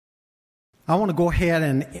I want to go ahead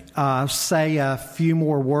and say a few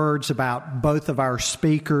more words about both of our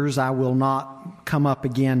speakers. I will not come up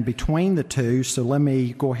again between the two, so let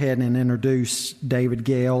me go ahead and introduce David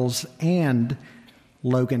Gales and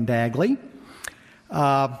Logan Dagley.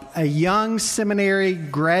 A young seminary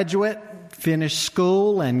graduate, finished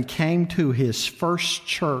school and came to his first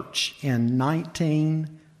church in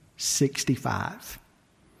 1965.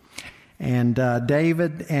 And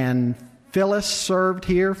David and Phyllis served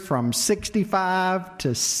here from 65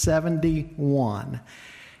 to 71.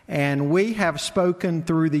 And we have spoken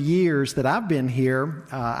through the years that I've been here.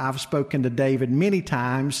 I've spoken to David many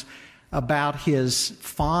times about his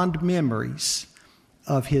fond memories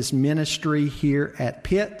of his ministry here at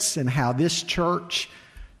Pitts and how this church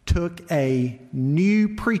took a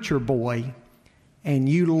new preacher boy and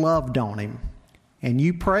you loved on him. And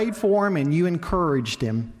you prayed for him and you encouraged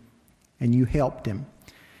him and you helped him.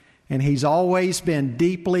 And he's always been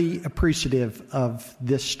deeply appreciative of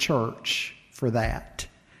this church for that.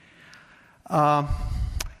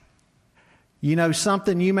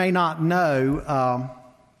 Something you may not know,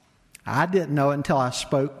 I didn't know it until I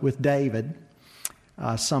spoke with David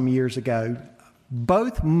some years ago.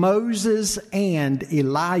 Both Moses and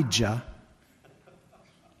Elijah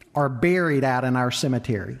are buried out in our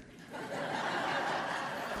cemetery.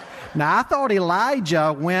 Now, I thought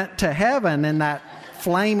Elijah went to heaven in that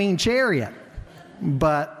flaming chariot,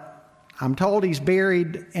 but I'm told he's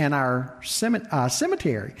buried in our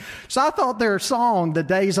cemetery. So I thought their song, The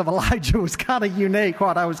Days of Elijah, was kind of unique,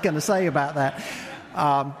 what I was going to say about that.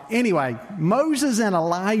 Anyway, Moses and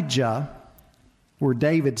Elijah were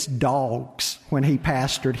David's dogs when he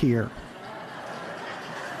pastored here.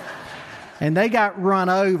 And they got run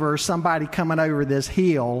over, somebody coming over this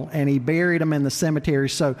hill, and he buried them in the cemetery.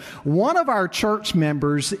 So one of our church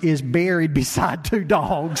members is buried beside two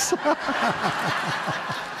dogs.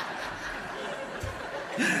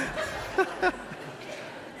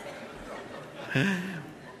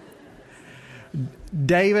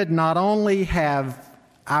 David, not only have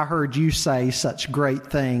I heard you say such great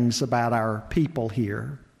things about our people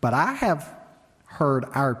here, but I have heard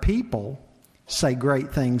our people say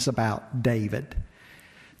great things about David.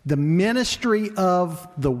 The ministry of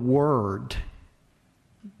the Word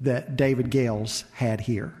that David Gales had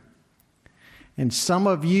here. And some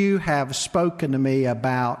of you have spoken to me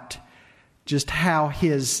about just how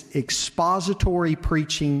his expository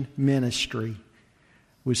preaching ministry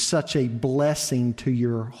was such a blessing to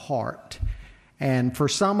your heart. And for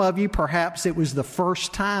some of you, perhaps it was the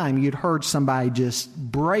first time you'd heard somebody just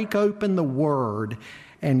break open the Word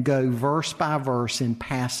and go verse by verse in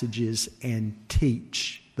passages and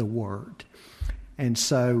teach the Word. And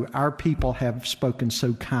so our people have spoken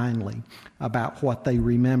so kindly about what they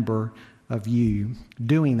remember of you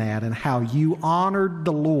doing that and how you honored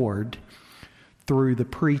the Lord through the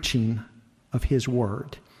preaching of His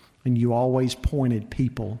Word. And you always pointed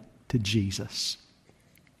people to Jesus.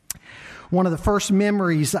 One of the first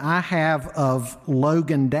memories I have of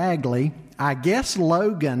Logan Dagley, I guess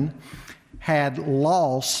Logan had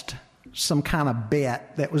lost some kind of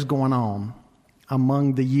bet that was going on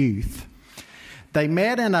among the youth. They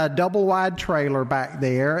met in a double-wide trailer back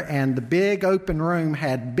there, and the big open room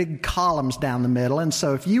had big columns down the middle. And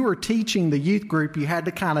so if you were teaching the youth group, you had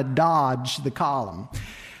to kind of dodge the column.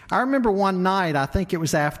 I remember one night, I think it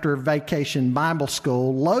was after Vacation Bible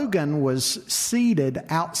School, Logan was seated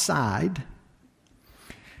outside,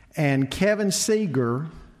 and Kevin Seeger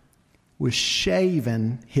was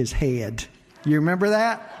shaving his head. You remember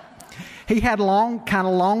that? He had kind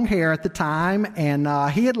of long hair at the time, and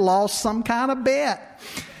he had lost some kind of bet.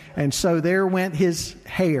 And so there went his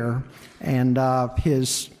hair and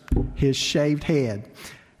his shaved head.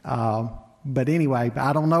 But anyway,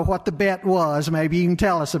 I don't know what the bet was. Maybe you can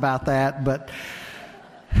tell us about that. But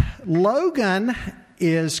Logan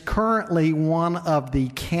is currently one of the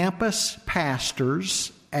campus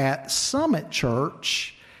pastors at Summit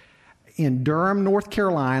Church in Durham, North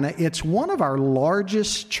Carolina. It's one of our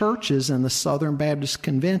largest churches in the Southern Baptist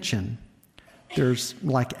Convention. There's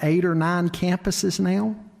like 8 or 9 campuses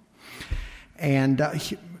now. And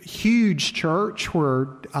huge church where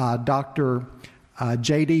Dr.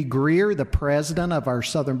 J.D. Greer, the president of our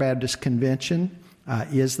Southern Baptist Convention,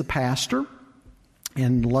 is the pastor.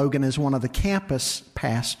 And Logan is one of the campus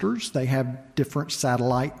pastors. They have different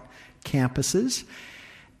satellite campuses.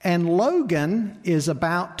 And Logan is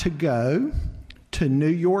about to go to New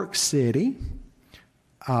York City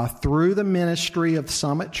through the ministry of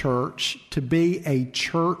Summit Church to be a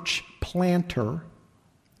church planter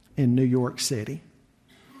in New York City.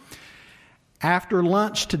 After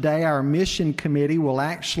lunch today, our mission committee will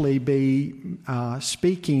actually be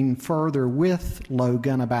speaking further with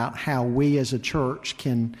Logan about how we as a church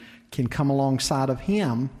can come alongside of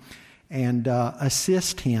him and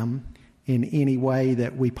assist him in any way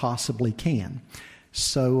that we possibly can.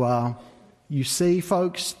 So you see,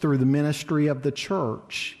 folks, through the ministry of the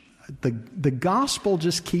church, the gospel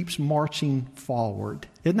just keeps marching forward.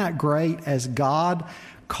 Isn't that great? As God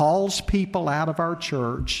calls people out of our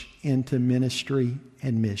church into ministry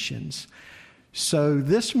and missions. So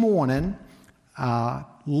this morning,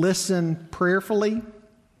 listen prayerfully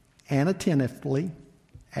and attentively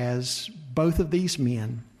as both of these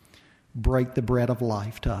men break the bread of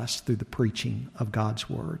life to us through the preaching of God's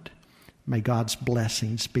Word. May God's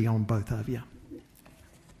blessings be on both of you.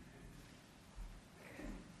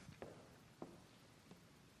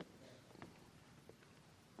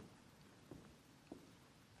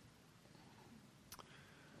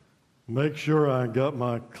 Make sure I got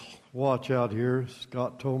my watch out here.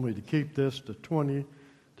 Scott told me to keep this to 20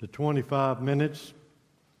 to 25 minutes.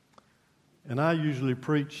 And I usually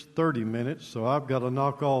preach 30 minutes, so I've got to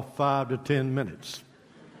knock off 5 to 10 minutes.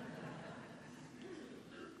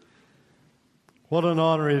 What an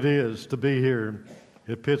honor it is to be here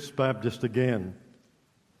at Pitts Baptist again.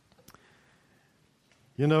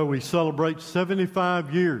 You know, we celebrate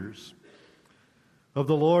 75 years of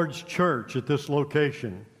the Lord's church at this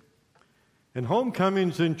location. And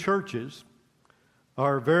homecomings in churches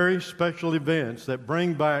are very special events that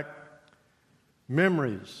bring back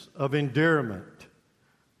memories of endearment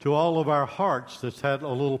to all of our hearts that's had a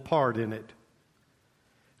little part in it.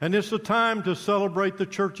 And it's a time to celebrate the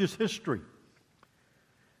church's history.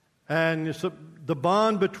 And it's the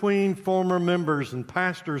bond between former members and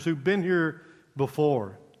pastors who've been here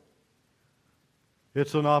before.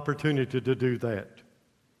 It's an opportunity to do that.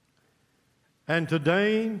 And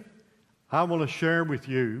today, I want to share with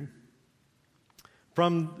you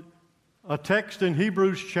from a text in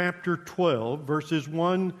Hebrews chapter 12, verses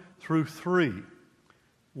 1 through 3.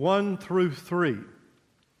 1 through 3.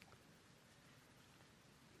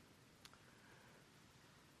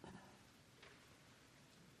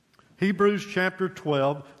 Hebrews chapter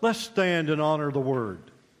 12. Let's stand and honor the Word.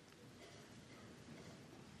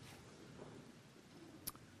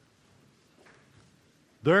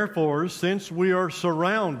 Therefore, since we are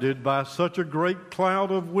surrounded by such a great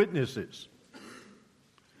cloud of witnesses,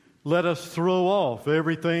 let us throw off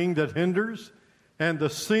everything that hinders and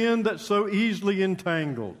the sin that so easily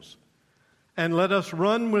entangles, and let us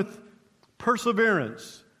run with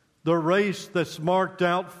perseverance the race that's marked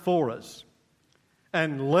out for us.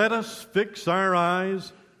 And let us fix our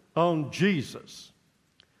eyes on Jesus,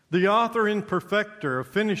 the author and perfecter,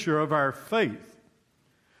 finisher of our faith,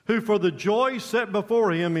 who for the joy set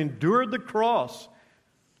before him endured the cross,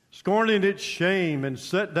 scorning its shame, and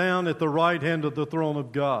sat down at the right hand of the throne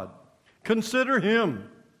of God. Consider him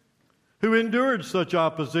who endured such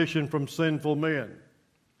opposition from sinful men,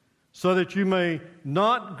 so that you may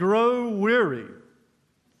not grow weary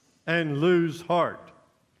and lose heart.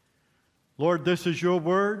 Lord, this is your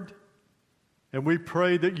word, and we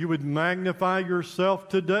pray that you would magnify yourself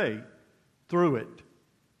today through it.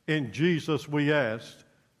 In Jesus we ask.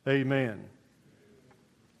 Amen.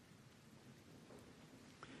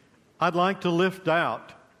 I'd like to lift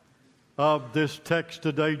out of this text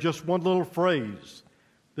today just one little phrase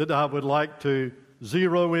that I would like to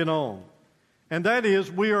zero in on. And that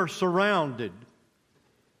is, we are surrounded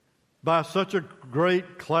by such a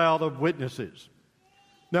great cloud of witnesses.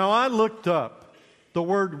 Now, I looked up the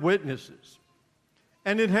word witnesses,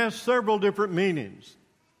 and it has several different meanings.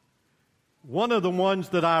 One of the ones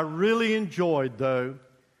that I really enjoyed, though,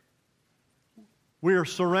 we are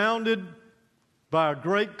surrounded by a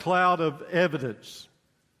great cloud of evidence.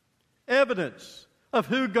 Evidence of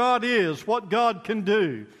who God is, what God can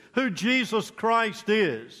do, who Jesus Christ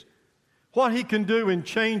is, what He can do in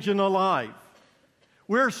changing a life.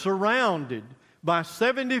 We're surrounded by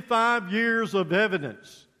 75 years of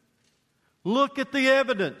evidence. Look at the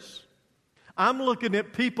evidence. I'm looking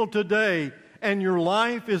at people today, and your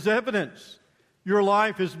life is evidence. Your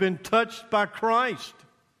life has been touched by Christ.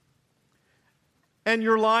 And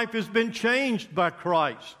your life has been changed by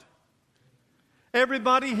Christ.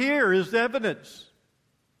 Everybody here is evidence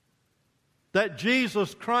that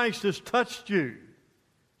Jesus Christ has touched you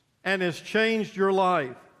and has changed your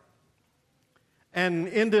life. And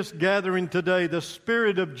in this gathering today, the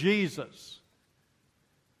Spirit of Jesus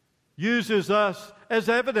uses us as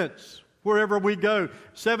evidence wherever we go.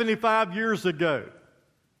 75 years ago,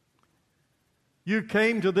 you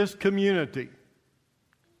came to this community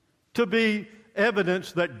to be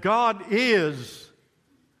evidence that God is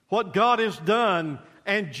what God has done,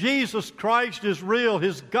 and Jesus Christ is real,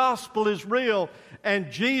 His gospel is real,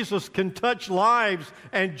 and Jesus can touch lives,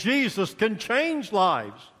 and Jesus can change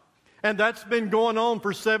lives. And that's been going on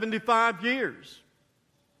for 75 years.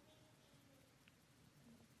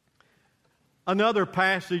 Another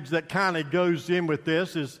passage that kind of goes in with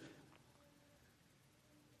this is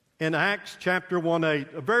in Acts chapter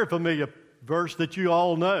 1:8, a very familiar verse that you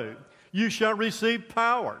all know. You shall receive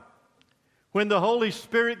power when the Holy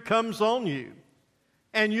Spirit comes on you,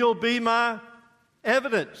 and you'll be my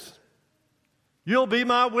evidence. You'll be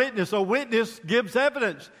my witness. A witness gives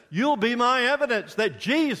evidence. You'll be my evidence that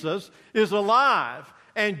Jesus is alive,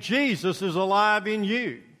 and Jesus is alive in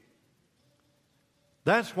you.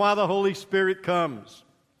 That's why the Holy Spirit comes.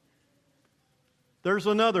 There's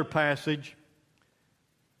another passage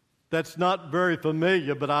that's not very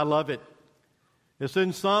familiar, but I love it. It's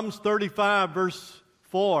in Psalms 35, verse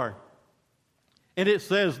 4. And it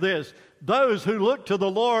says this, those who look to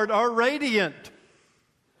the Lord are radiant.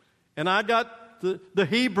 And I got the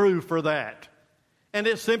Hebrew for that. And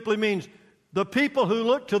it simply means the people who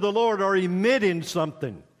look to the Lord are emitting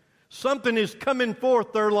something. Something is coming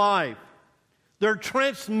forth their life. They're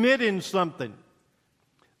transmitting something.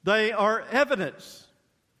 They are evidence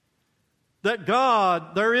that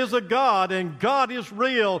God, there is a God, and God is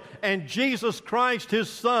real, and Jesus Christ, His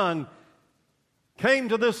Son, came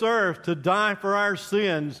to this earth to die for our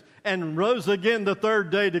sins and rose again the third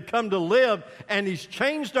day to come to live, and He's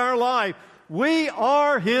changed our life. We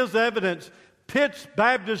are His evidence. Pitts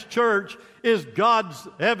Baptist Church is God's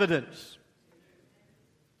evidence.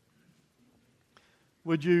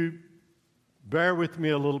 Would you bear with me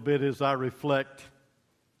a little bit as I reflect?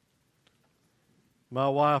 My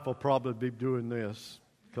wife will probably be doing this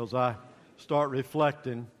because I start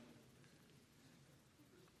reflecting.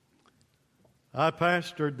 I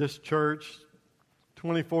pastored this church,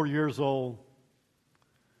 24 years old,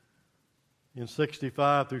 in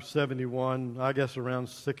 65 through 71, I guess around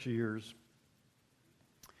 6 years.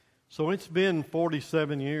 So it's been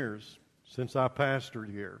 47 years since I pastored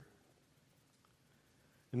here.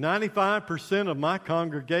 95% of my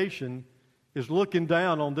congregation is looking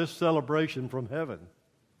down on this celebration from heaven.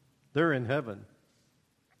 They're in heaven.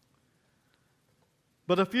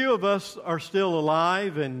 But a few of us are still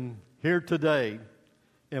alive and here today,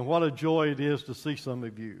 and what a joy it is to see some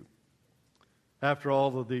of you after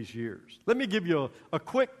all of these years. Let me give you a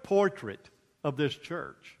quick portrait of this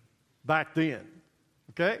church back then,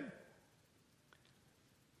 okay?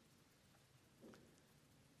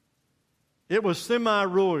 It was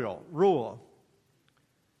semi-rural.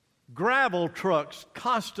 Gravel trucks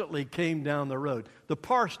constantly came down the road. The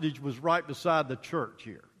parsonage was right beside the church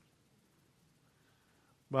here.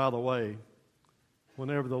 By the way,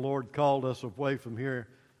 whenever the Lord called us away from here,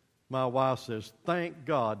 my wife says, thank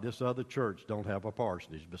God this other church don't have a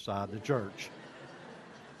parsonage beside the church.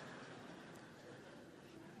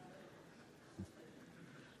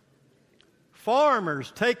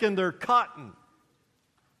 Farmers taking their cotton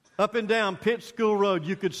up and down Pitt School Road.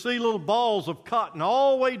 You could see little balls of cotton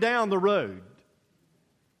all the way down the road.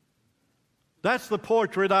 That's the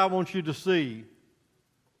portrait I want you to see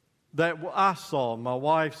that I saw, my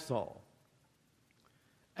wife saw.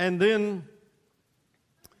 And then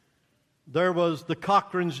there was the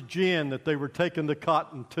Cochran's Gin that they were taking the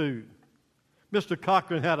cotton to. Mr.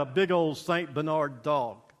 Cochran had a big old St. Bernard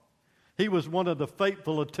dog. He was one of the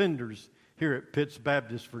faithful attenders here at Pitts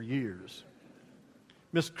Baptist for years.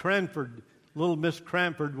 Miss Cranford, little Miss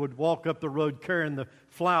Cranford would walk up the road carrying the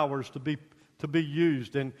flowers to be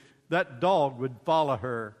used, and that dog would follow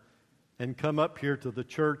her and come up here to the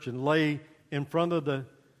church and lay in front of the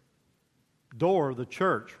door of the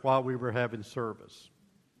church while we were having service.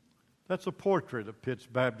 That's a portrait of Pitts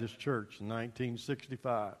Baptist Church in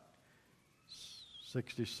 1965,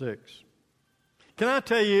 66. Can I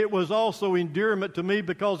tell you, it was also endearment to me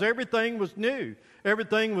because everything was new.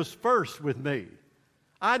 Everything was first with me.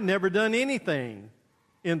 I'd never done anything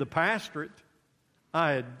in the pastorate.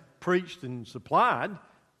 I had preached and supplied.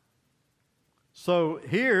 So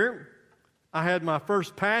here, I had my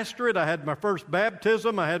first pastorate, I had my first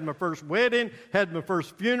baptism, I had my first wedding, had my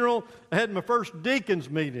first funeral, I had my first deacon's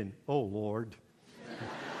meeting. Oh, Lord.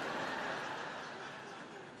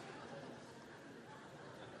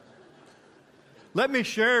 Let me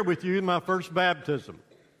share with you my first baptism.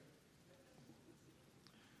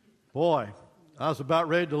 Boy, I was about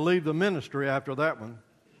ready to leave the ministry after that one.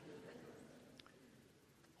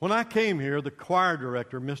 When I came here, the choir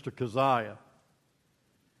director, Mr. Keziah,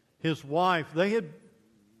 his wife, they had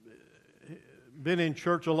been in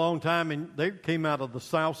church a long time, and they came out of the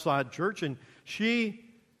South Side Church, and she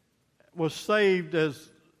was saved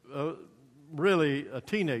as really a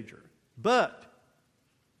teenager. But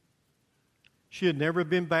she had never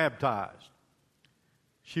been baptized.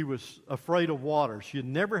 She was afraid of water. She had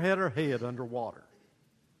never had her head under water.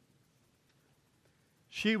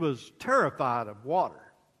 She was terrified of water.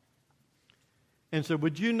 And so,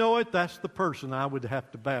 would you know it? That's the person I would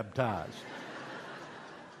have to baptize.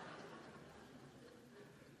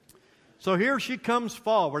 So here she comes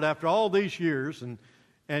forward after all these years,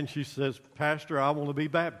 and she says, Pastor, I want to be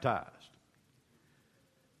baptized.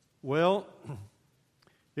 Well,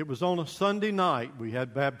 it was on a Sunday night. We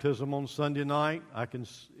had baptism on Sunday night.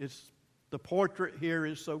 The portrait here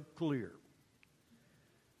is so clear.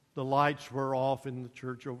 The lights were off in the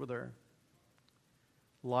church over there.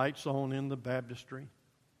 Lights on in the baptistry.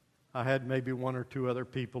 I had maybe one or two other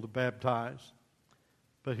people to baptize.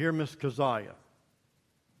 But here Miss Keziah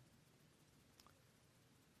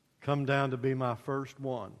come down to be my first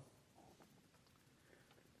one.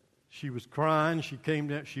 She was crying. She came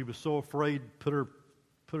down. She was so afraid to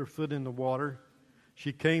put her foot in the water.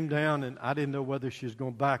 She came down, and I didn't know whether she was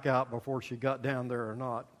going to back out before she got down there or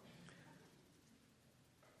not.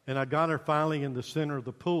 And I got her finally in the center of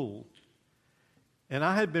the pool. And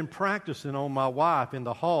I had been practicing on my wife in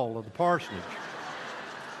the hall of the parsonage.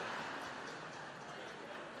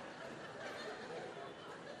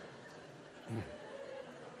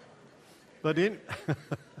 But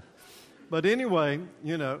anyway,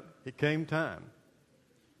 it came time.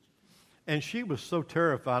 And she was so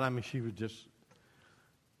terrified. I mean, she was just...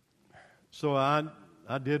 So I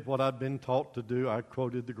did what I'd been taught to do. I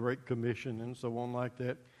quoted the Great Commission and so on like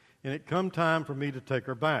that. And it come time for me to take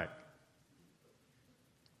her back.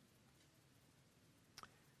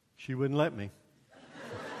 She wouldn't let me.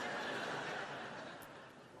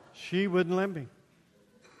 She wouldn't let me.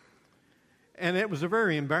 And it was a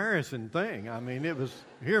very embarrassing thing. I mean, it was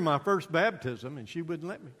here my first baptism, and she wouldn't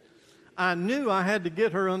let me. I knew I had to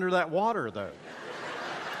get her under that water, though.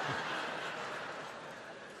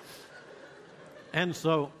 And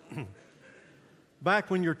so,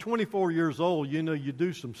 back when you're 24 years old, you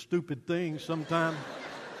do some stupid things sometimes.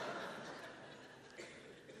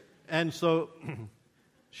 And so,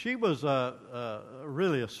 she was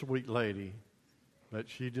really a sweet lady, but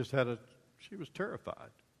she was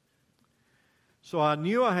terrified. So I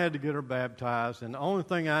knew I had to get her baptized, and the only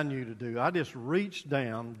thing I knew to do, I just reached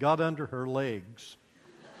down, got under her legs,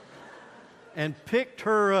 and picked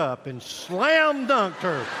her up and slam dunked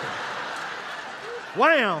her.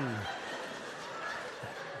 Wham!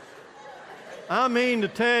 I mean to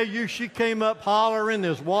tell you, she came up hollering,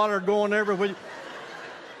 there's water going everywhere.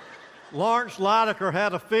 Lawrence Lydecker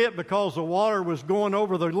had a fit because the water was going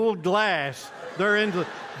over the little glass there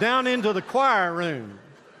down into the choir room.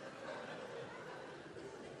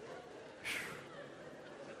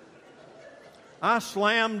 I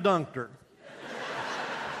slam dunked her.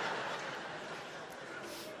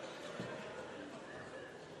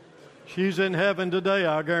 She's in heaven today,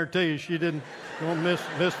 I guarantee you. She didn't miss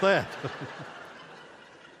that.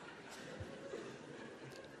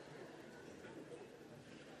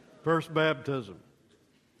 First baptism.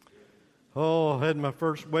 Oh, I had my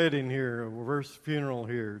first wedding here, first funeral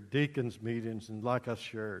here, deacons meetings, and like I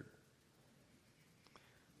shared.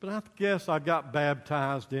 But I guess I got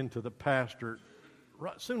baptized into the pastorate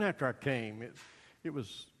right soon after I came. It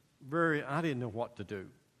was I didn't know what to do.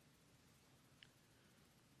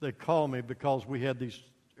 They called me because we had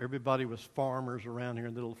everybody was farmers around here,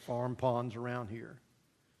 little farm ponds around here.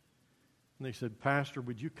 And they said, Pastor,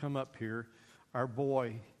 would you come up here? Our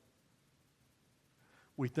boy,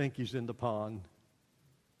 we think he's in the pond.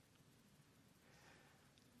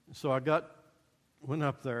 So I went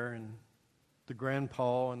up there, and the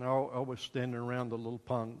grandpa and I was standing around the little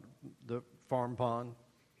pond, the farm pond.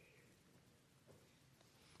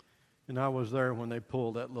 And I was there when they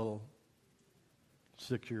pulled that little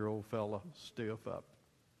 6-year-old fella stiff up.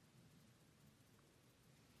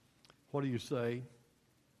 What do you say?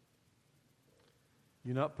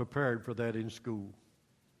 You're not prepared for that in school.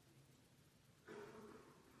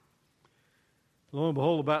 Lo and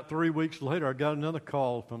behold, about 3 weeks later, I got another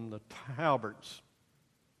call from the Talberts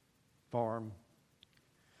farm.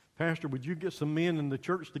 Pastor, would you get some men in the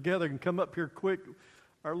church together and come up here quick?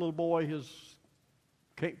 Our little boy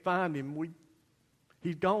can't find him.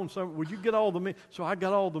 He's gone somewhere. Would you get all the men? So I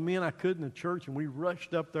got all the men I could in the church, and we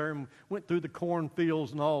rushed up there and went through the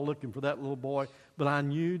cornfields and all looking for that little boy. But I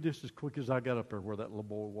knew just as quick as I got up there where that little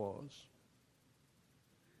boy was,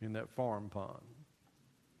 in that farm pond.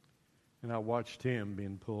 And I watched him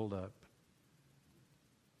being pulled up.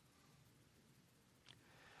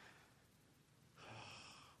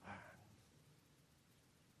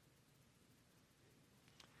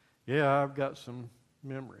 Yeah, I've got some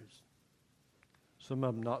memories. Some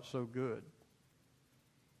of them not so good.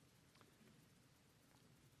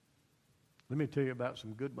 Let me tell you about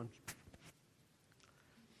some good ones.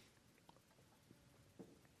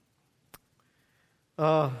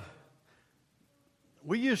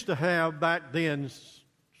 We used to have back then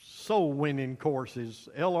soul winning courses.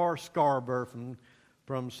 L.R. Scarborough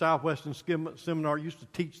from Southwestern Seminar used to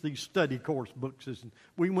teach these study course books. And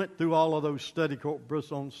we went through all of those study course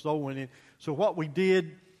books on soul winning. So what we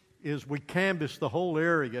did is we canvassed the whole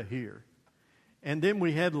area here. And then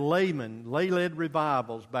we had lay-led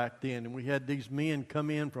revivals back then. And we had these men come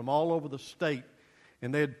in from all over the state.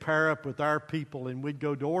 And they'd pair up with our people. And we'd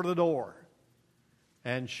go door to door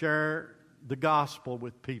and share the gospel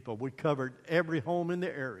with people. We covered every home in the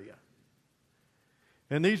area.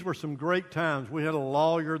 And these were some great times. We had a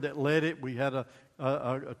lawyer that led it. We had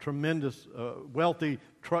a tremendous, wealthy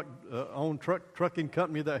trucking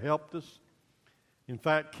company that helped us. In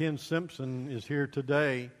fact, Ken Simpson is here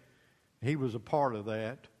today. He was a part of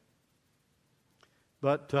that.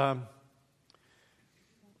 But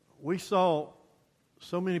we saw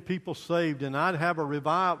so many people saved, and I'd have a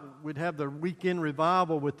revival. We'd have the weekend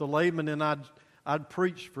revival with the laymen, and I'd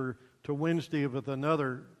preach to Wednesday with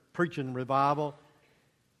another preaching revival.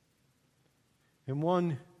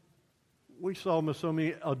 And we saw so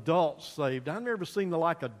many adults saved. I've never seen the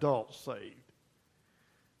like adults saved.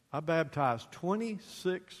 I baptized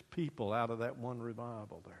 26 people out of that one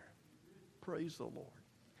revival there. Praise the Lord.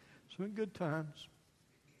 It's been good times.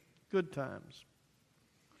 Good times.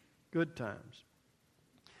 Good times.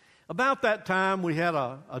 About that time, we had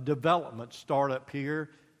a development start up here.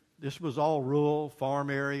 This was all rural, farm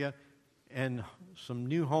area, and some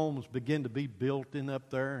new homes began to be built in up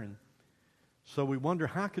there. And so we wonder,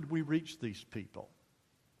 how could we reach these people?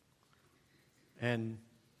 And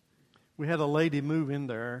we had a lady move in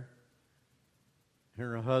there,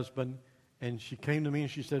 her husband, and she came to me and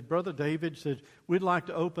she said, Brother David, said, we'd like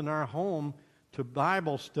to open our home to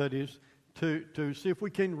Bible studies to see if we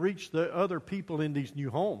can reach the other people in these new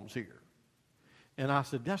homes here. And I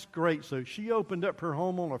said, that's great. So she opened up her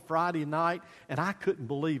home on a Friday night, and I couldn't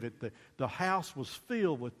believe it. The house was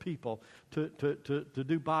filled with people to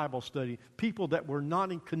do Bible study, people that were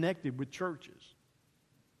not connected with churches.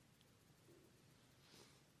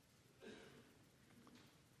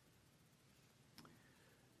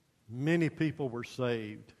 Many people were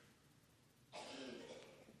saved.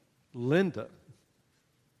 Linda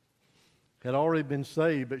had already been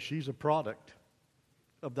saved, but she's a product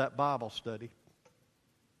of that Bible study.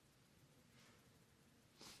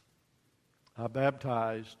 I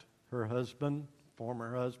baptized her husband,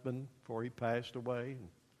 former husband, before he passed away. And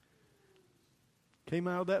came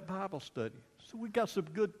out of that Bible study. So we got some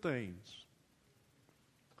good things.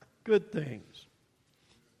 Good things.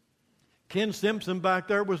 Ken Simpson back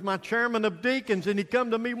there was my chairman of deacons, and he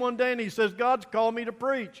come to me one day and he says, God's called me to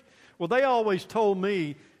preach. Well, they always told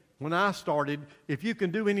me when I started, if you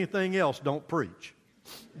can do anything else, don't preach.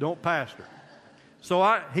 Don't pastor. So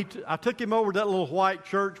I took him over to that little white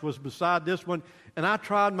church was beside this one, and I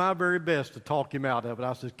tried my very best to talk him out of it.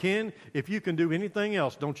 I said, Ken, if you can do anything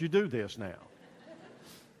else, don't you do this now.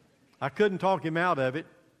 I couldn't talk him out of it.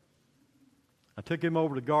 I took him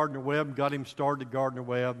over to Gardner Webb, got him started at Gardner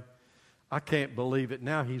Webb. I can't believe it.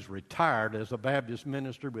 Now he's retired as a Baptist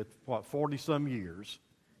minister with, 40-some years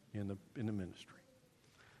in the ministry.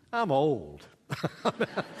 I'm old.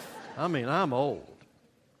 I'm old.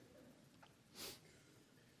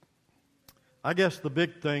 I guess the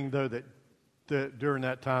big thing, though, that during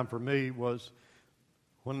that time for me was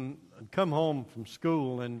when I'd come home from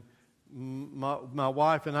school and my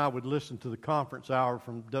wife and I would listen to the conference hour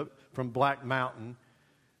from Black Mountain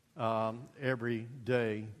every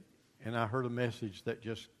day, and I heard a message that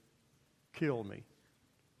just killed me,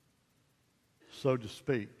 so to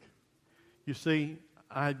speak. You see,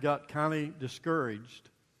 I had got kind of discouraged,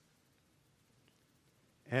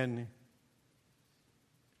 and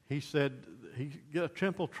he said, he got a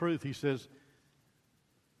simple truth. He says,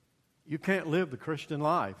 you can't live the Christian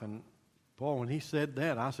life. And boy, when he said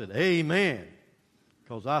that, I said, amen,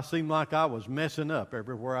 because I seemed like I was messing up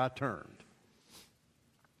everywhere I turned.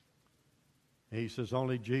 He says,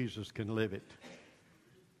 only Jesus can live it.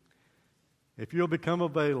 If you'll become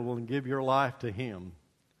available and give your life to Him,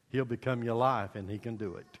 He'll become your life, and He can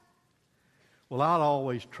do it. Well, I'd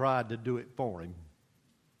always tried to do it for Him.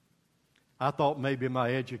 I thought maybe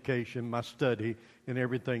my education, my study, and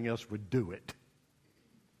everything else would do it.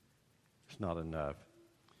 It's not enough.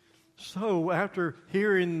 So after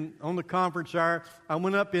hearing on the conference hour, I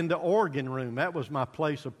went up in the organ room. That was my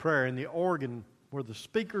place of prayer, in the organ, where the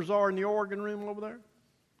speakers are in the organ room over there.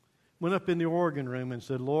 went up in the organ room and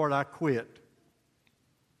said, Lord, I quit.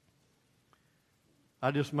 I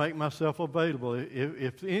just make myself available.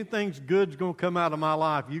 If anything's good's going to come out of my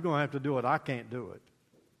life, you're going to have to do it. I can't do it.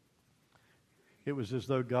 It was as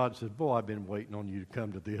though God said, boy, I've been waiting on you to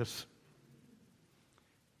come to this.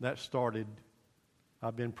 That started,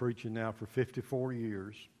 I've been preaching now for 54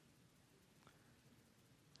 years.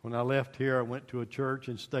 When I left here, I went to a church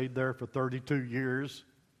and stayed there for 32 years.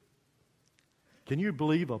 Can you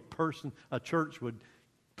believe a church would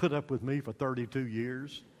put up with me for 32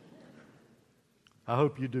 years? I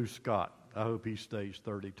hope you do, Scott. I hope he stays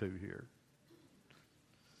 32 here.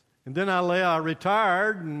 And then I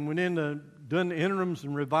retired and went into doing interims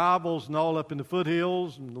and revivals and all up in the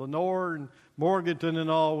foothills and Lenore and Morganton and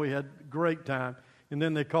all. We had a great time. And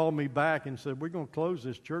then they called me back and said, we're going to close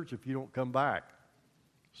this church if you don't come back.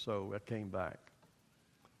 So I came back.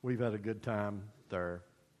 We've had a good time there.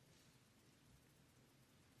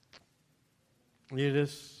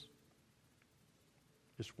 It's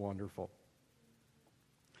wonderful.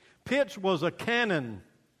 Pitts was a cannon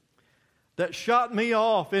that shot me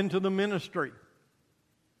off into the ministry.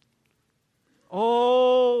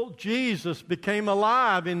 Oh, Jesus became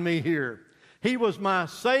alive in me here. He was my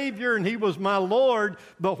Savior and He was my Lord,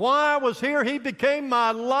 but while I was here, He became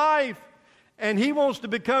my life, and He wants to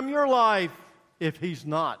become your life if He's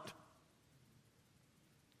not.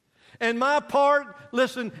 And my part,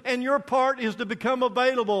 listen, and your part is to become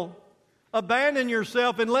available. Abandon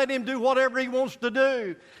yourself and let Him do whatever He wants to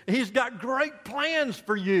do. He's got great plans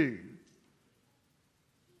for you.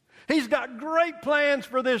 He's got great plans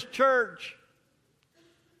for this church.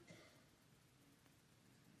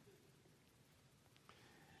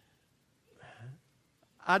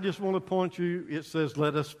 I just want to point you, it says,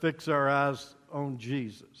 let us fix our eyes on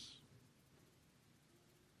Jesus.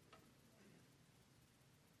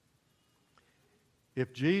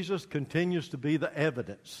 If Jesus continues to be the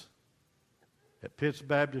evidence at Pitts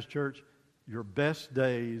Baptist Church, your best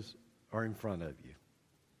days are in front of you.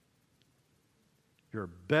 Your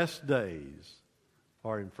best days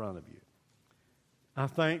are in front of you. I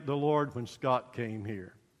thank the Lord when Scott came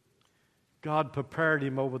here. God prepared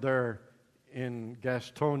him over there in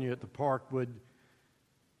Gastonia at the Parkwood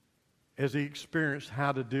as he experienced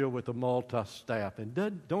how to deal with the multi-staff. And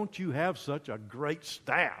don't you have such a great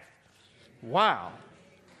staff? Wow.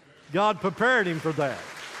 God prepared him for that.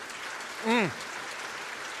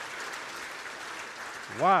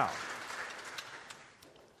 Wow.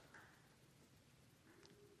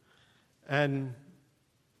 And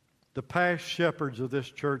the past shepherds of this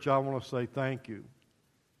church, I want to say thank you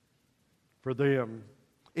for them.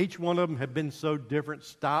 Each one of them have been so different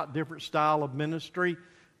style of ministry,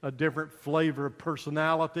 a different flavor of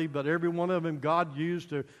personality, but every one of them God used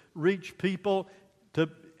to reach people,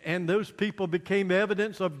 and those people became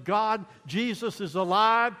evidence of God. Jesus is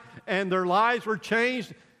alive, and their lives were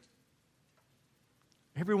changed.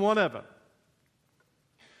 Every one of them.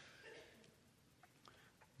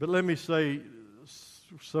 But let me say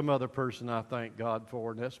some other person I thank God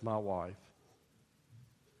for, and that's my wife.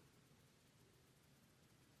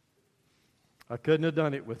 I couldn't have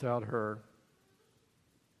done it without her.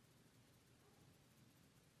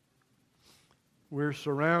 We're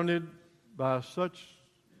surrounded by such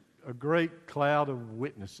a great cloud of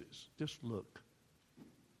witnesses. Just look.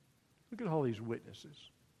 Look at all these witnesses.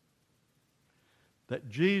 That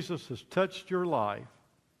Jesus has touched your life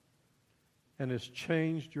and has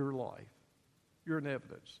changed your life. You're an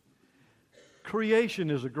evidence. Creation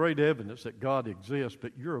is a great evidence that God exists,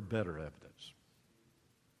 but you're a better evidence.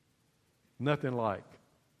 Nothing like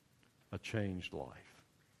a changed life.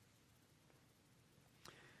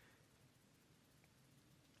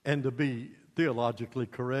 And to be theologically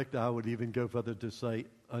correct, I would even go further to say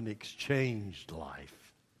an exchanged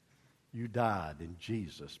life. You died and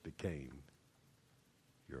Jesus became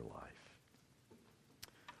your life.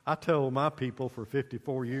 I tell my people for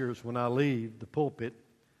 54 years when I leave the pulpit,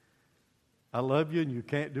 I love you and you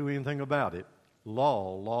can't do anything about it.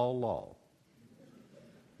 Law, law, law.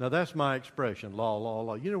 Now that's my expression, law, law,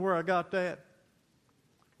 law. You know where I got that?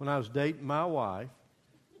 When I was dating my wife,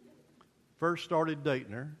 first started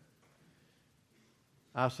dating her,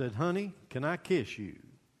 I said, honey, can I kiss you?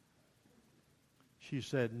 She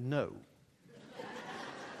said, no.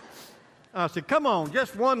 I said, come on,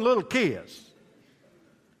 just one little kiss.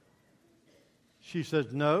 She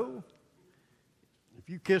says, no. If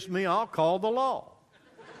you kiss me, I'll call the law.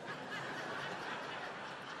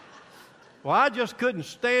 Well, I just couldn't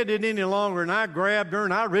stand it any longer, and I grabbed her,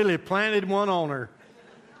 and I really planted one on her.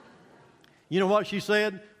 You know what she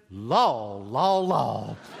said? Law, law,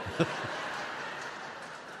 law.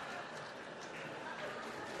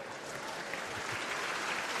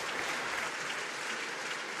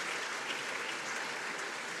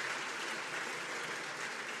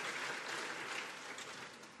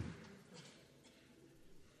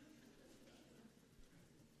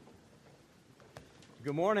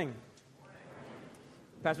 Good morning.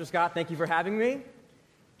 Pastor Scott, thank you for having me.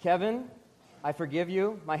 Kevin, I forgive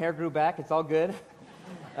you. My hair grew back. It's all good.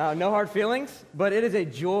 No hard feelings, but it is a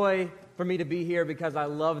joy for me to be here because I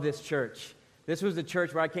love this church. This was the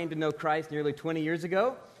church where I came to know Christ nearly 20 years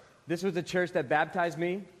ago. This was the church that baptized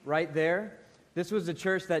me right there. This was the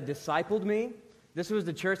church that discipled me. This was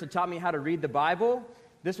the church that taught me how to read the Bible.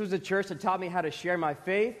 This was the church that taught me how to share my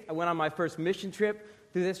faith. I went on my first mission trip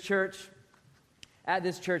through this church. At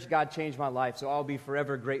this church, God changed my life, so I'll be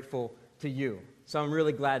forever grateful to you. So I'm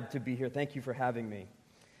really glad to be here. Thank you for having me.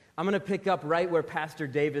 I'm going to pick up right where Pastor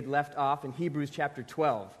David left off in Hebrews chapter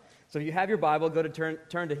 12. So if you have your Bible, go to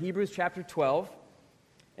turn to Hebrews chapter 12,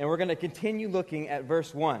 and we're going to continue looking at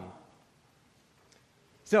verse 1.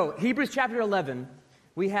 So Hebrews chapter 11,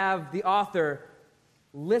 we have the author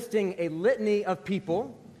listing a litany of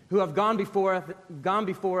people who have gone before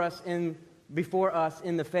us in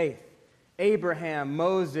the faith. Abraham,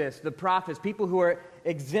 Moses, the prophets, people who are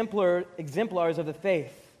exemplars of the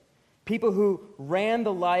faith, people who ran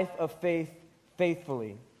the life of faith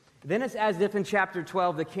faithfully. Then it's as if in chapter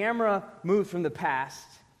 12, the camera moves from the past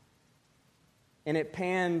and it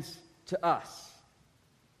pans to us.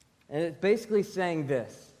 And it's basically saying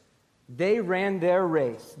this: they ran their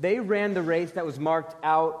race. They ran the race that was marked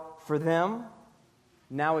out for them.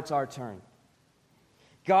 Now it's our turn.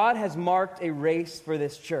 God has marked a race for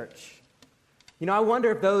this church. You know, I wonder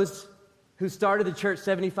if those who started the church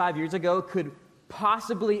 75 years ago could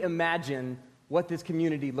possibly imagine what this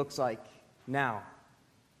community looks like now.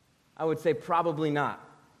 I would say probably not.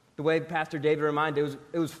 The way Pastor David reminded,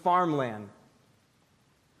 it was farmland.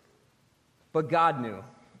 But God knew.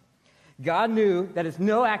 God knew that it's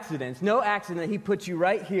no accident that He put you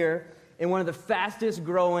right here in one of the fastest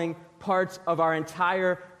growing parts of our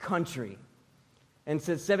entire country. And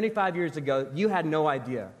since 75 years ago, you had no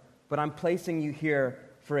idea. But I'm placing you here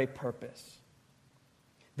for a purpose.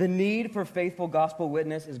 The need for faithful gospel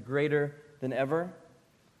witness is greater than ever.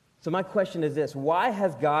 So my question is this: why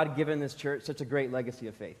has God given this church such a great legacy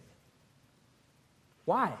of faith?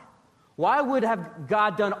 Why? Why would have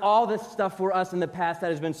God done all this stuff for us in the past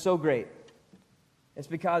that has been so great? It's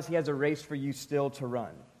because He has a race for you still to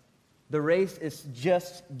run. The race is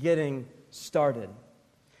just getting started.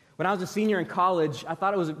 When I was a senior in college, I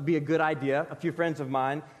thought it would be a good idea, a few friends of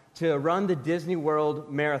mine, to run the Disney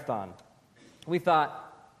World Marathon. We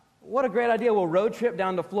thought, what a great idea. We'll road trip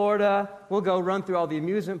down to Florida. We'll go run through all the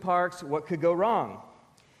amusement parks. What could go wrong?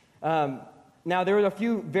 Now, there were a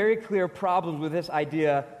few very clear problems with this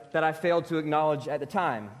idea that I failed to acknowledge at the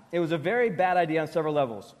time. It was a very bad idea on several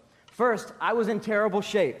levels. First, I was in terrible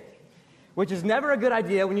shape, which is never a good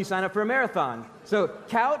idea when you sign up for a marathon. So,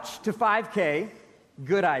 couch to 5K,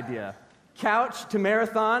 good idea. Couch to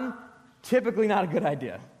marathon, typically not a good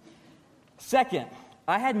idea. Second,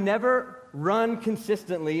 I had never run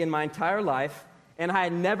consistently in my entire life, and I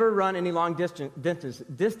had never run any long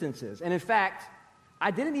distances. And in fact, I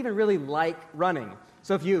didn't even really like running.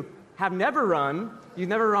 So if you have never run, you've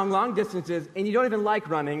never run long distances, and you don't even like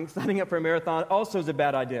running, signing up for a marathon also is a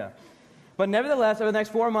bad idea. But nevertheless, over the next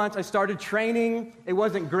 4 months, I started training. It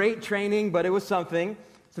wasn't great training, but it was something.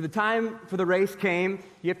 So the time for the race came.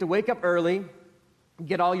 You have to wake up early,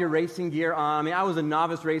 get all your racing gear on. I mean, I was a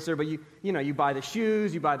novice racer, but you buy the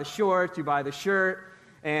shoes, you buy the shorts, you buy the shirt,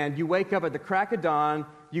 and you wake up at the crack of dawn,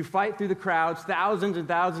 you fight through the crowds, thousands and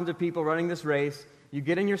thousands of people running this race, you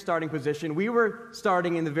get in your starting position. We were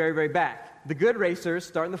starting in the very, very back. The good racers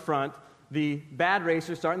start in the front, the bad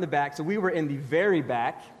racers start in the back, so we were in the very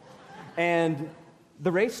back, and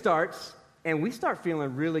the race starts, and we start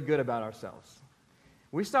feeling really good about ourselves.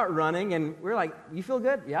 We start running, and we're like, you feel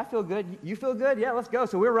good? Yeah, I feel good. You feel good? Yeah, let's go.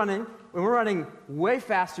 So we're running way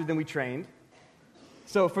faster than we trained.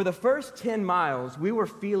 So for the first 10 miles, we were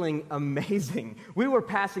feeling amazing. We were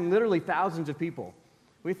passing literally thousands of people.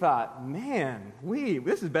 We thought, man,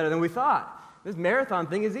 this is better than we thought. This marathon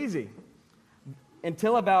thing is easy.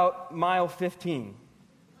 Until about mile 15.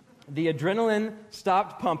 The adrenaline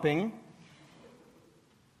stopped pumping.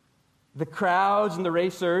 The crowds and the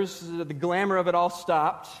racers, the glamour of it all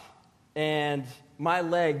stopped, and my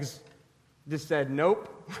legs just said, nope,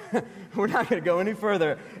 we're not going to go any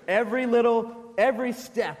further. Every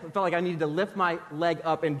step, it felt like I needed to lift my leg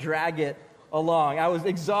up and drag it along. I was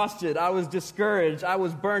exhausted. I was discouraged. I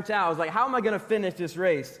was burnt out. I was like, how am I going to finish this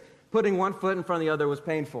race? Putting one foot in front of the other was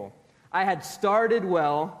painful. I had started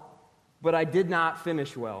well, but I did not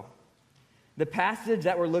finish well. The passage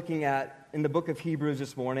that we're looking at in the book of Hebrews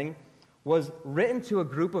this morning was written to a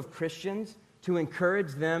group of Christians to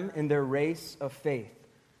encourage them in their race of faith.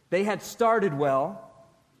 They had started well,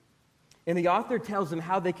 and the author tells them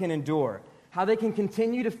how they can endure. how they can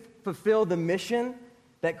continue to fulfill the mission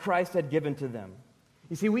that Christ had given to them.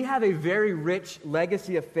 You see, we have a very rich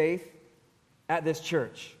legacy of faith at this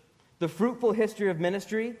church. The fruitful history of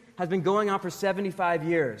ministry has been going on for 75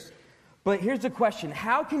 years. But here's the question: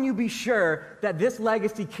 how can you be sure that this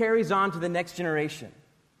legacy carries on to the next generation?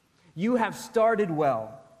 You have started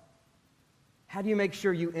well. How do you make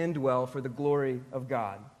sure you end well for the glory of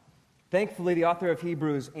God? Thankfully, the author of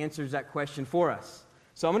Hebrews answers that question for us.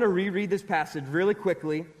 So I'm going to reread this passage really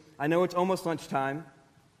quickly. I know it's almost lunchtime.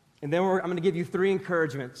 And then I'm going to give you 3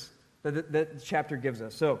 encouragements that the chapter gives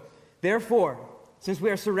us. So, therefore, since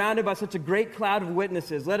we are surrounded by such a great cloud of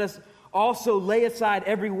witnesses, let us also lay aside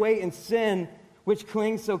every weight and sin which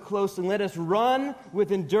clings so close, and let us run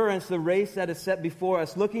with endurance the race that is set before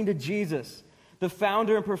us, looking to Jesus, the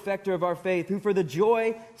founder and perfecter of our faith, who for the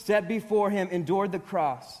joy set before him endured the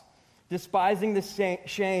cross, despising the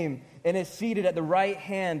shame, and is seated at the right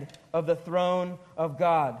hand of the throne of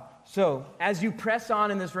God. So, as you press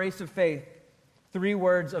on in this race of faith, 3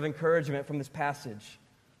 words of encouragement from this passage.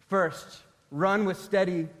 First, run with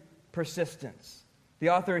steady persistence. The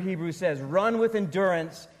author of Hebrews says, run with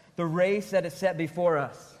endurance the race that is set before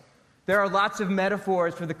us. There are lots of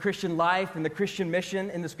metaphors for the Christian life and the Christian mission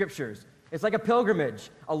in the Scriptures. It's like a pilgrimage,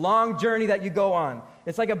 a long journey that you go on.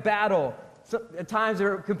 It's like a battle. So, at times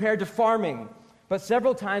they're compared to farming. But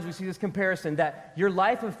several times we see this comparison that your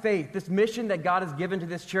life of faith, this mission that God has given to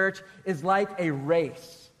this church, is like a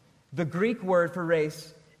race. The Greek word for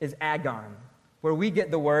race is agon, where we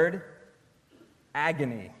get the word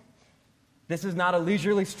agony. This is not a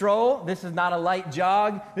leisurely stroll. This is not a light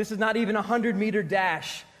jog. This is not even a 100-meter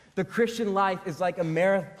dash. The Christian life is like a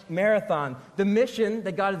marathon. The mission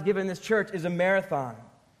that God has given this church is a marathon.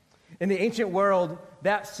 In the ancient world,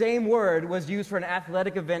 that same word was used for an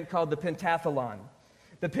athletic event called the pentathlon.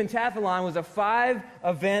 The pentathlon was a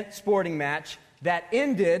 5-event sporting match that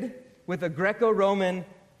ended with a Greco-Roman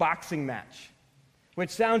boxing match, which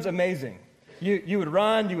sounds amazing. You would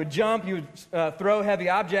run, you would jump, you would throw heavy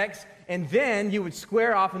objects, and then you would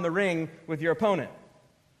square off in the ring with your opponent.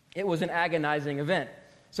 It was an agonizing event.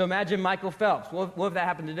 So imagine Michael Phelps. What if that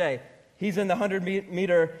happened today? He's in the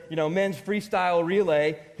 100-meter, men's freestyle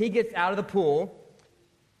relay. He gets out of the pool.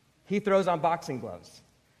 He throws on boxing gloves.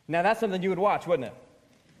 Now, that's something you would watch, wouldn't it?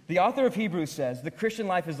 The author of Hebrews says the Christian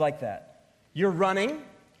life is like that. You're running.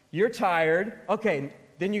 You're tired. Okay,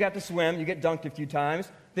 then you got to swim. You get dunked a few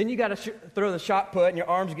times. Then you got to throw the shot put, and your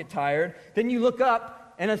arms get tired. Then you look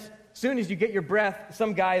up, and as soon as you get your breath,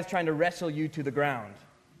 some guy is trying to wrestle you to the ground.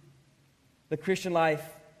 The Christian life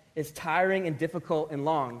is tiring and difficult and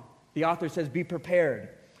long. The author says, be prepared.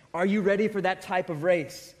 Are you ready for that type of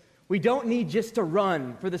race? We don't need just to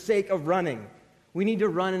run for the sake of running. We need to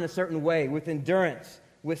run in a certain way, with endurance,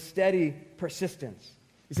 with steady persistence.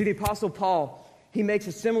 You see, the Apostle Paul, he makes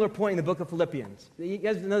a similar point in the book of Philippians. You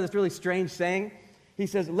guys know this really strange saying? He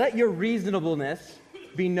says, let your reasonableness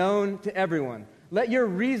be known to everyone. Let your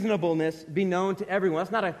reasonableness be known to everyone.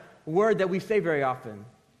 That's not a word that we say very often.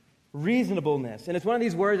 Reasonableness. And it's one of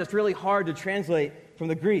these words that's really hard to translate from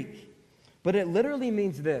the Greek. But it literally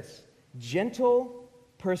means this: gentle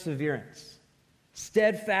perseverance,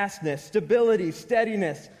 steadfastness, stability,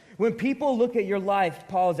 steadiness. When people look at your life,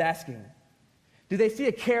 Paul is asking, do they see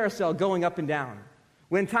a carousel going up and down?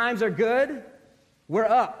 When times are good, we're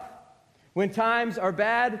up. When times are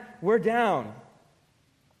bad, we're down.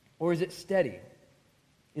 Or is it steady?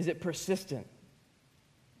 Is it persistent?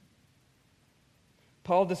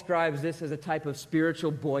 Paul describes this as a type of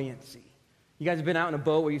spiritual buoyancy. You guys have been out in a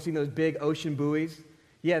boat where you've seen those big ocean buoys?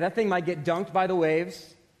 Yeah, that thing might get dunked by the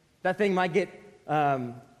waves. That thing might get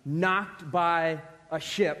knocked by a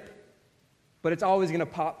ship, but it's always going to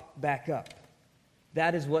pop back up.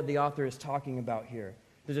 That is what the author is talking about here.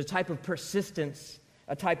 There's a type of persistence,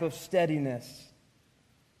 a type of steadiness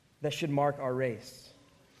that should mark our race.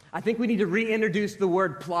 I think we need to reintroduce the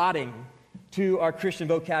word plodding to our Christian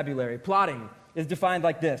vocabulary. Plodding is defined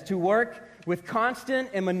like this: to work with constant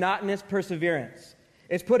and monotonous perseverance.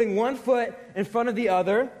 It's putting one foot in front of the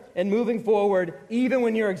other and moving forward even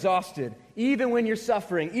when you're exhausted, even when you're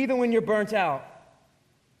suffering, even when you're burnt out.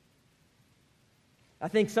 I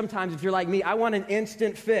think sometimes if you're like me, I want an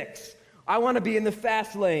instant fix. I want to be in the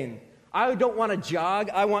fast lane. I don't want to jog,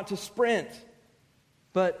 I want to sprint.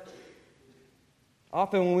 But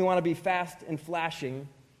often when we want to be fast and we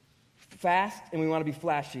want to be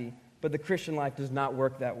flashy, but the Christian life does not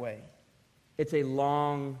work that way. It's a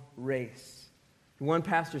long race. One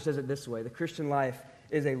pastor says it this way: the Christian life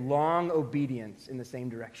is a long obedience in the same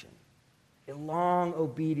direction. A long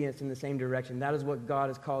obedience in the same direction. That is what God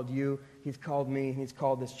has called you, He's called me, and He's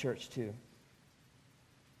called this church to.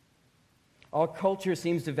 Our culture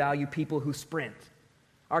seems to value people who sprint.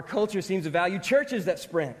 Our culture seems to value churches that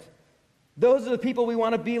sprint. Those are the people we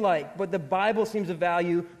want to be like, but the Bible seems to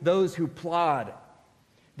value those who plod,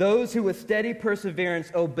 those who with steady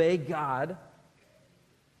perseverance obey God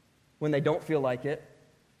when they don't feel like it,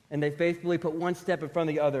 and they faithfully put one step in front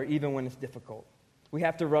of the other even when it's difficult. We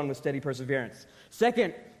have to run with steady perseverance.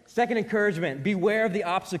 Second encouragement, beware of the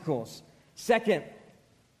obstacles. Second,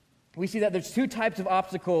 we see that there's two types of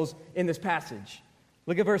obstacles in this passage.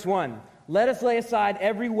 Look at verse 1. Let us lay aside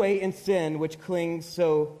every weight and sin which clings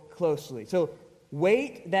so closely. So,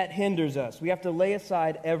 weight that hinders us. We have to lay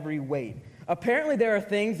aside every weight. Apparently, there are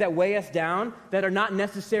things that weigh us down that are not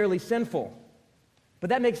necessarily sinful.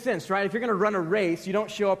 But that makes sense, right? If you're going to run a race, you don't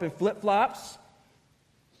show up in flip-flops,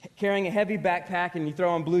 carrying a heavy backpack, and you throw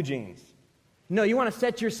on blue jeans. No, you want to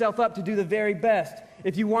set yourself up to do the very best.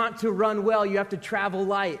 If you want to run well, you have to travel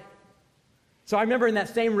light. So I remember in that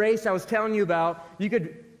same race I was telling you about, you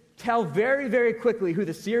could tell very, very quickly who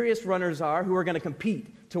the serious runners are, who are going to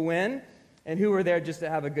compete to win, and who are there just to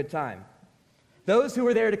have a good time. Those who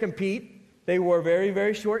were there to compete, they wore very,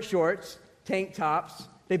 very short shorts, tank tops.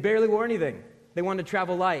 They barely wore anything. They wanted to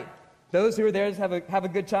travel light. Those who were there to have a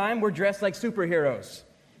good time were dressed like superheroes.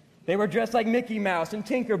 They were dressed like Mickey Mouse and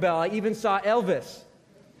Tinkerbell. I even saw Elvis.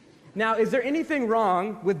 Now, is there anything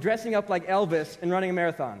wrong with dressing up like Elvis and running a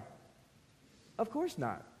marathon? Of course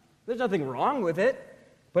not. There's nothing wrong with it.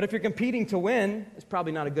 But if you're competing to win, it's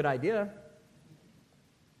probably not a good idea.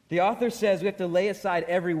 The author says we have to lay aside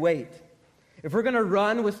every weight. If we're going to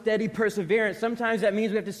run with steady perseverance, sometimes that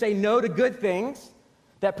means we have to say no to good things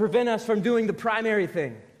that prevent us from doing the primary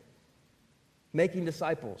thing, making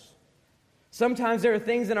disciples. Sometimes there are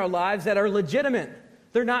things in our lives that are legitimate.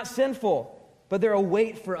 They're not sinful, but they're a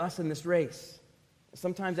weight for us in this race.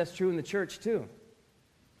 Sometimes that's true in the church too.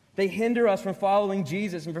 They hinder us from following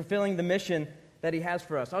Jesus and fulfilling the mission that he has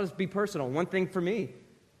for us. I'll just be personal. One thing for me,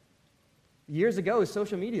 years ago, is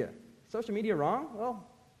social media. Social media wrong? Well,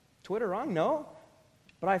 Twitter wrong? No.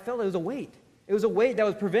 But I felt it was a weight. It was a weight that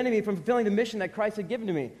was preventing me from fulfilling the mission that Christ had given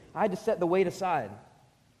to me. I had to set the weight aside.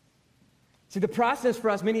 See, the process for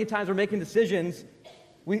us, many times we're making decisions,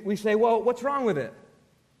 we say, well, what's wrong with it?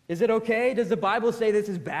 Is it okay? Does the Bible say this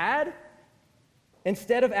is bad?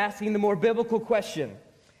 Instead of asking the more biblical question,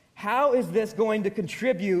 how is this going to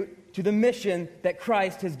contribute to the mission that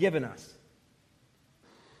Christ has given us?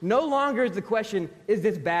 No longer is the question, is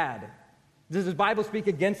this bad? Does the Bible speak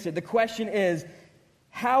against it? The question is,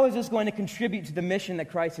 how is this going to contribute to the mission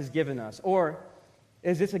that Christ has given us? Or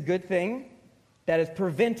is this a good thing that is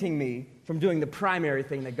preventing me from doing the primary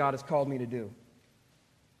thing that God has called me to do?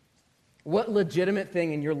 What legitimate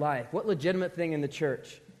thing in your life, what legitimate thing in the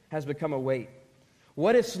church has become a weight?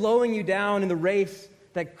 What is slowing you down in the race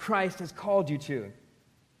that Christ has called you to?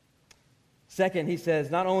 Second, he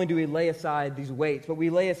says, not only do we lay aside these weights, but we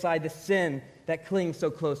lay aside the sin that clings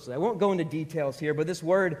so closely. I won't go into details here, but this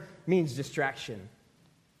word means distraction.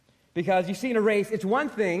 Because you see, in a race, it's one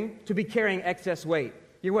thing to be carrying excess weight.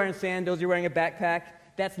 You're wearing sandals, you're wearing a backpack.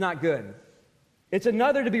 That's not good. It's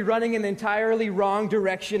another to be running in the entirely wrong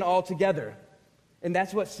direction altogether. And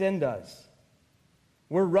that's what sin does.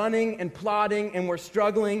 We're running and plodding and we're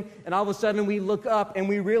struggling, and all of a sudden we look up and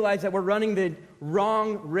we realize that we're running the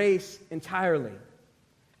wrong race entirely.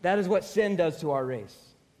 That is what sin does to our race.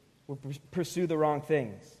 We pursue the wrong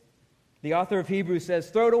things. The author of Hebrews says,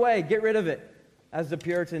 throw it away, get rid of it. As the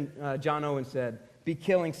Puritan John Owen said, be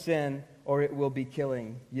killing sin or it will be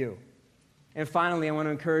killing you. And finally, I want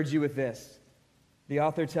to encourage you with this. The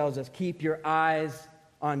author tells us, keep your eyes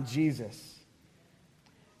on Jesus.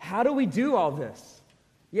 How do we do all this?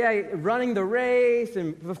 Yeah, running the race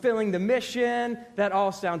and fulfilling the mission, that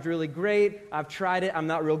all sounds really great. I've tried it. I'm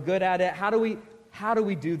not real good at it. How do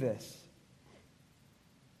we do this?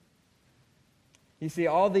 You see,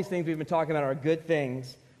 all these things we've been talking about are good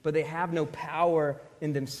things, but they have no power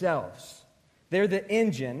in themselves. They're the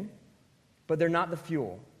engine, but they're not the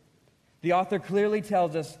fuel. The author clearly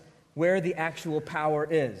tells us where the actual power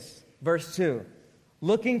is. Verse 2,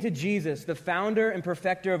 looking to Jesus, the founder and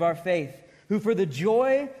perfecter of our faith, who for the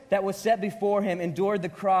joy that was set before him endured the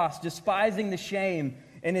cross, despising the shame,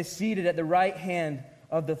 and is seated at the right hand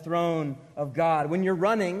of the throne of God. When you're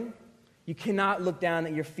running, you cannot look down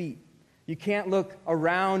at your feet. You can't look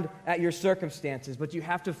around at your circumstances, but you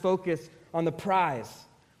have to focus on the prize,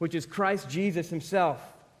 which is Christ Jesus himself.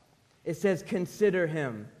 It says, consider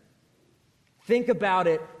him. Think about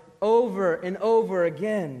it over and over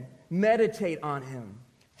again. Meditate on him.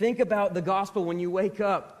 Think about the gospel when you wake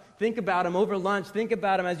up. Think about him over lunch. Think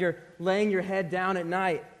about him as you're laying your head down at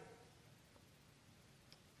night.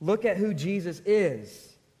 Look at who Jesus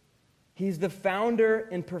is. He's the founder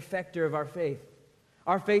and perfecter of our faith.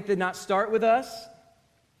 Our faith did not start with us.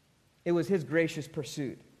 It was his gracious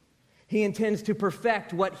pursuit. He intends to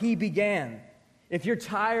perfect what he began. If you're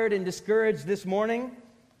tired and discouraged this morning,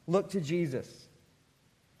 look to Jesus.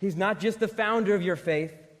 He's not just the founder of your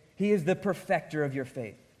faith, he is the perfecter of your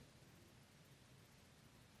faith.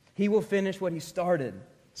 He will finish what he started,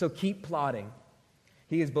 so keep plodding.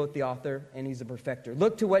 He is both the author and he's the perfecter.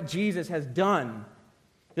 Look to what Jesus has done.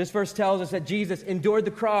 This verse tells us that Jesus endured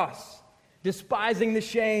the cross, despising the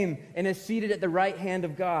shame, and is seated at the right hand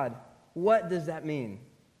of God. What does that mean?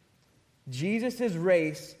 Jesus'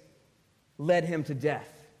 race led him to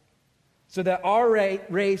death, so that our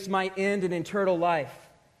race might end in eternal life.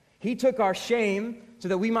 He took our shame so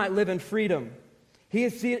that we might live in freedom. He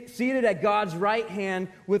is seated at God's right hand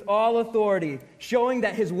with all authority, showing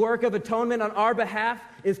that his work of atonement on our behalf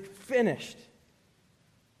is finished.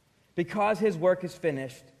 Because his work is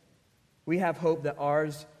finished, we have hope that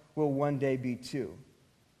ours will one day be too.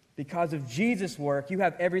 Because of Jesus' work, you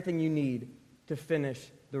have everything you need to finish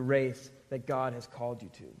the race that God has called you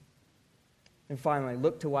to. And finally,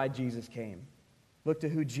 look to why Jesus came. Look to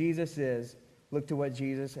who Jesus is, look to what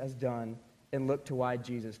Jesus has done, and look to why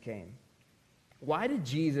Jesus came. Why did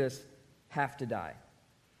Jesus have to die?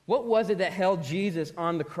 What was it that held Jesus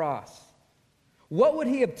on the cross? What would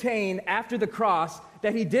he obtain after the cross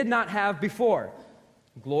that he did not have before?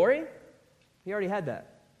 Glory? He already had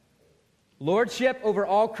that. Lordship over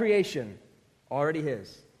all creation? Already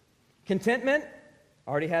his. Contentment?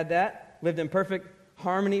 Already had that. Lived in perfect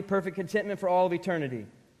harmony, perfect contentment for all of eternity.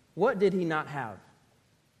 What did he not have?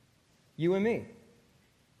 You and me.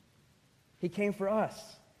 He came for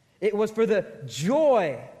us. It was for the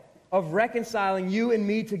joy of reconciling you and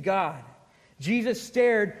me to God. Jesus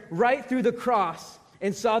stared right through the cross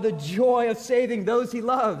and saw the joy of saving those he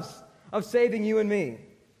loves, of saving you and me.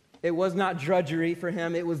 It was not drudgery for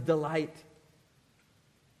him, it was delight.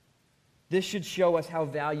 This should show us how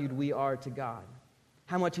valued we are to God,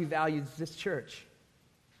 how much he values this church.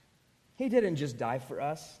 He didn't just die for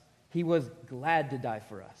us, he was glad to die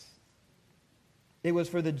for us. It was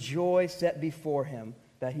for the joy set before him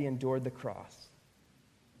that he endured the cross.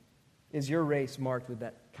 Is your race marked with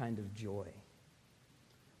that kind of joy?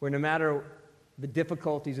 Where no matter the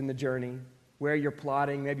difficulties in the journey, where you're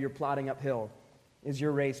plodding, maybe you're plodding uphill, is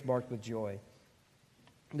your race marked with joy?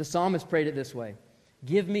 The psalmist prayed it this way: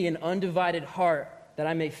 give me an undivided heart that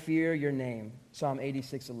I may fear your name. Psalm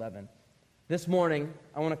 86:11. This morning,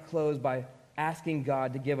 I want to close by asking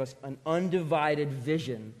God to give us an undivided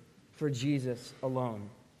vision for Jesus alone,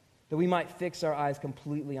 that we might fix our eyes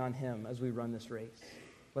completely on him as we run this race.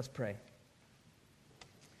 Let's pray.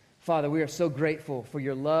 Father, we are so grateful for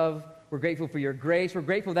your love. We're grateful for your grace. We're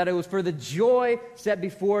grateful that it was for the joy set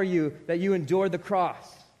before you that you endured the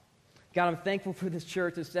cross. God, I'm thankful for this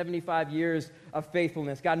church of 75 years of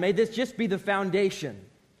faithfulness. God, may this just be the foundation.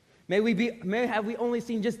 May have we only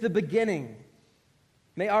seen just the beginning.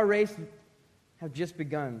 May our race have just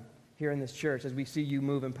begun here in this church as we see you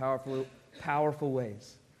move in powerful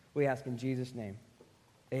ways. We ask in Jesus' name.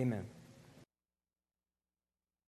 Amen.